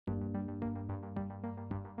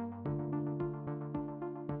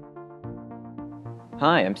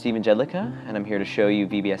Hi, I'm Steven Jedlicka, and I'm here to show you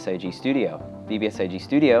VBS IG Studio. VBS IG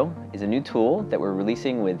Studio is a new tool that we're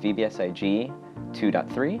releasing with VBS IG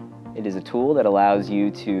 2.3. It is a tool that allows you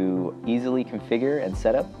to easily configure and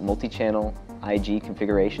set up multi-channel IG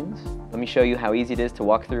configurations. Let me show you how easy it is to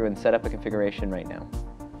walk through and set up a configuration right now.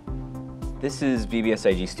 This is VBS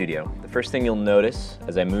IG Studio. The first thing you'll notice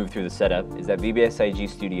as I move through the setup is that VBS IG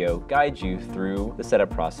Studio guides you through the setup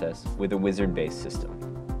process with a wizard-based system.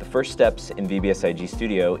 The first steps in VBS IG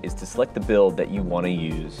Studio is to select the build that you want to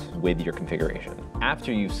use with your configuration.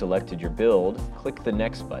 After you've selected your build, click the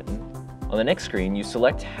Next button. On the next screen, you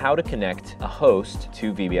select how to connect a host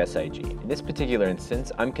to VBS IG. In this particular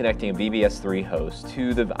instance, I'm connecting a VBS3 host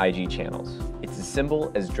to the IG channels. It's as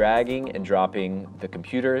simple as dragging and dropping the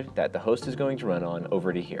computer that the host is going to run on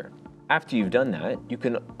over to here. After you've done that, you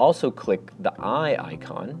can also click the eye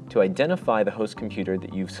icon to identify the host computer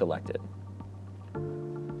that you've selected.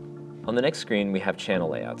 On the next screen, we have channel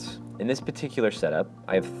layouts. In this particular setup,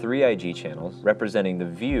 I have 3 IG channels representing the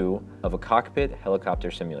view of a cockpit helicopter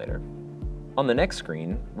simulator. On the next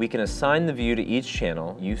screen, we can assign the view to each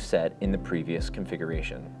channel you set in the previous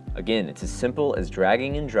configuration. Again, it's as simple as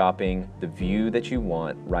dragging and dropping the view that you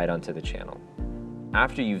want right onto the channel.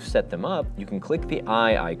 After you've set them up, you can click the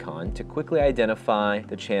eye icon to quickly identify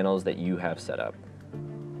the channels that you have set up.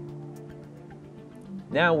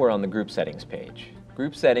 Now we're on the group settings page.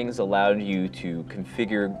 Group settings allowed you to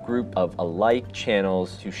configure group of alike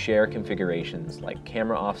channels to share configurations like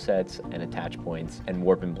camera offsets and attach points and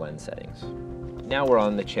warp and blend settings. Now we're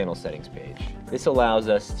on the channel settings page. This allows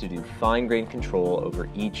us to do fine-grained control over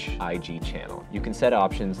each IG channel. You can set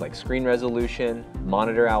options like screen resolution,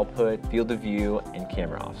 monitor output, field of view, and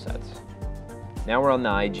camera offsets. Now we're on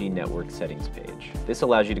the IG network settings page. This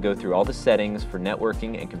allows you to go through all the settings for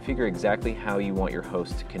networking and configure exactly how you want your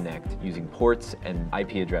host to connect using ports and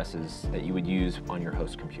IP addresses that you would use on your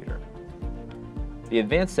host computer. The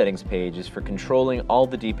advanced settings page is for controlling all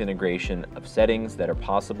the deep integration of settings that are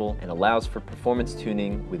possible and allows for performance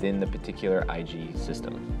tuning within the particular IG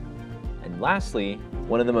system. And lastly,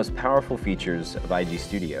 one of the most powerful features of IG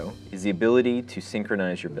Studio is the ability to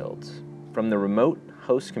synchronize your builds. From the remote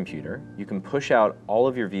host computer, you can push out all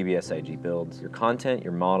of your VBS IG builds, your content,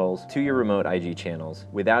 your models, to your remote IG channels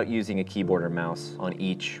without using a keyboard or mouse on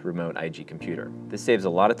each remote IG computer. This saves a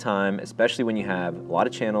lot of time, especially when you have a lot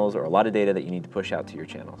of channels or a lot of data that you need to push out to your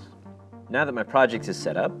channels. Now that my project is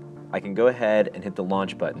set up, I can go ahead and hit the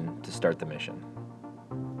launch button to start the mission.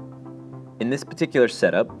 In this particular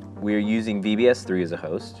setup, we are using VBS3 as a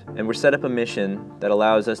host, and we're set up a mission that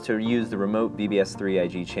allows us to use the remote VBS3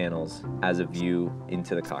 IG channels as a view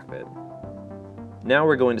into the cockpit. Now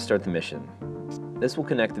we're going to start the mission. This will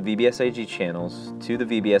connect the VBS IG channels to the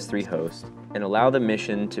VBS3 host and allow the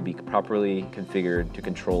mission to be properly configured to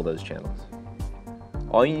control those channels.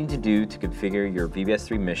 All you need to do to configure your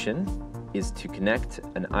VBS3 mission is to connect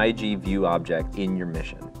an IG view object in your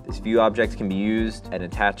mission. This view object can be used and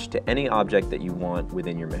attached to any object that you want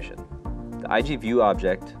within your mission. The IG view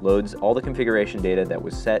object loads all the configuration data that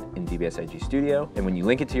was set in VBS IG Studio, and when you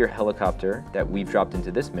link it to your helicopter that we've dropped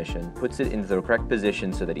into this mission, puts it into the correct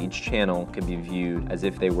position so that each channel can be viewed as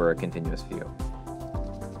if they were a continuous view.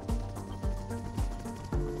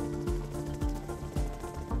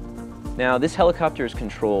 Now, this helicopter is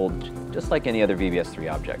controlled just like any other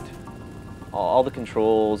VBS3 object. All the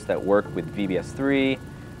controls that work with VBS3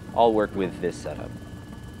 all work with this setup.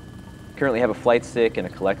 We currently have a flight stick and a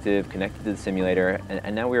collective connected to the simulator,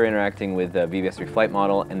 and now we're interacting with the VBS3 flight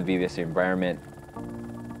model and the VBS3 environment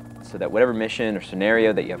so that whatever mission or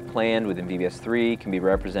scenario that you have planned within VBS3 can be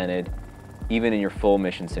represented even in your full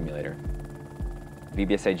mission simulator.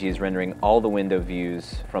 VBS IG is rendering all the window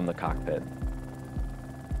views from the cockpit.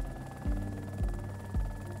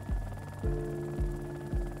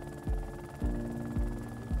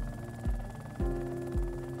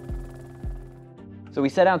 So we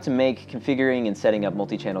set out to make configuring and setting up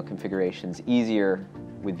multi-channel configurations easier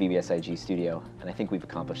with VBS IG Studio, and I think we've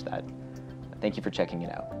accomplished that. Thank you for checking it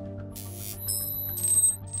out.